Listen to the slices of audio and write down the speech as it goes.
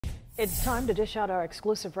It's time to dish out our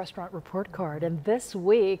exclusive restaurant report card. And this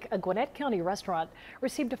week, a Gwinnett County restaurant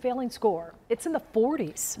received a failing score. It's in the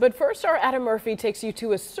 40s. But first, our Adam Murphy takes you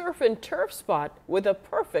to a surf and turf spot with a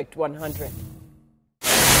perfect 100.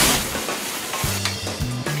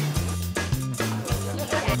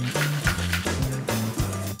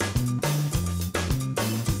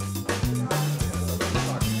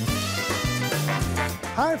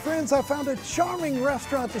 Hi friends, I found a charming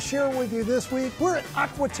restaurant to share with you this week. We're at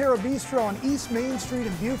Aqua Terra Bistro on East Main Street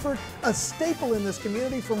in Buford, a staple in this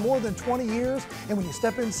community for more than 20 years. And when you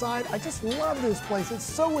step inside, I just love this place. It's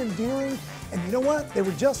so endearing. And you know what? They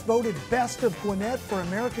were just voted Best of Gwinnett for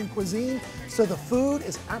American cuisine. So the food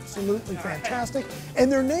is absolutely fantastic.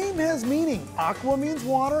 And their name has meaning. Aqua means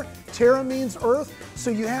water, Terra means earth. So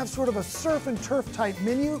you have sort of a surf and turf type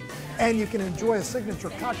menu, and you can enjoy a signature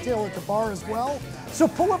cocktail at the bar as well. So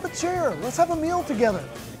pull up a chair, let's have a meal together.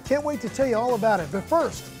 Can't wait to tell you all about it. But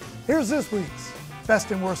first, here's this week's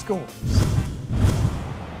Best and Worst Scores.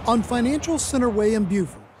 On Financial Center Way in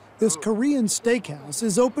Buford, this Korean steakhouse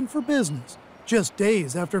is open for business just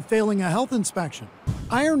days after failing a health inspection.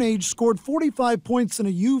 Iron Age scored 45 points in a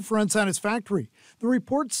U for unsatisfactory. The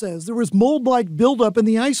report says there was mold-like buildup in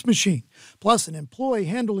the ice machine. Plus, an employee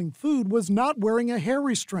handling food was not wearing a hair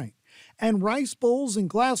restraint. And rice bowls and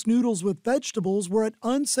glass noodles with vegetables were at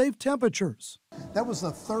unsafe temperatures. That was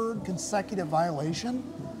the third consecutive violation.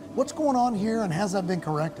 What's going on here and has that been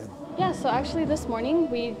corrected? Yeah, so actually this morning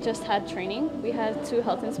we just had training. We had 2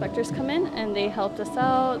 health inspectors come in and they helped us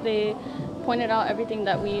out. They pointed out everything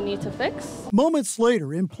that we need to fix. Moments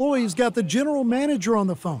later, employees got the general manager on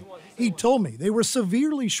the phone. He told me they were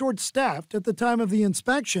severely short-staffed at the time of the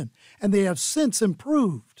inspection, and they have since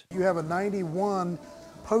improved. You have a 91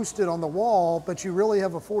 posted on the wall, but you really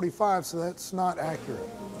have a 45, so that's not accurate.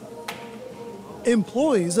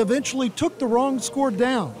 Employees eventually took the wrong score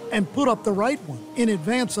down and put up the right one in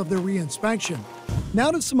advance of their reinspection. Now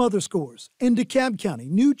to some other scores. In DeKalb County,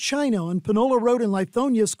 New China on Panola Road in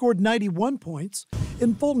Lithonia scored 91 points.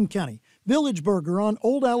 In Fulton County, Village Burger on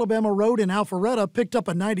Old Alabama Road in Alpharetta picked up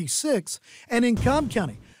a 96. And in Cobb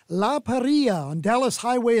County, La Parrilla on Dallas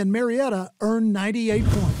Highway in Marietta earned 98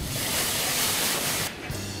 points.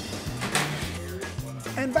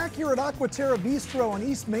 And back here at Aqua Terra Bistro on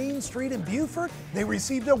East Main Street in Buford, they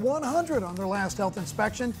received a 100 on their last health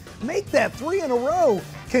inspection. Make that 3 in a row.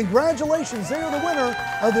 Congratulations, they are the winner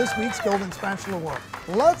of this week's Golden Spatula Award.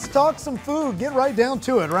 Let's talk some food, get right down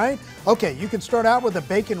to it, right? Okay, you can start out with the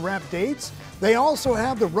bacon wrapped dates. They also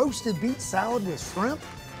have the roasted beet salad with shrimp.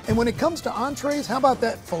 And when it comes to entrees, how about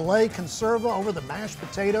that filet conserva over the mashed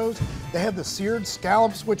potatoes? They have the seared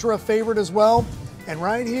scallops, which are a favorite as well. And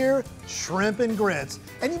right here, shrimp and grits.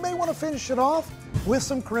 And you may want to finish it off with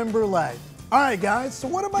some creme brulee. All right, guys, so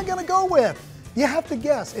what am I gonna go with? You have to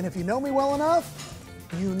guess, and if you know me well enough,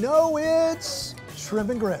 you know it's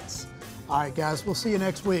shrimp and grits. All right, guys, we'll see you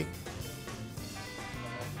next week.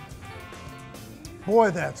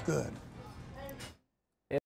 Boy, that's good.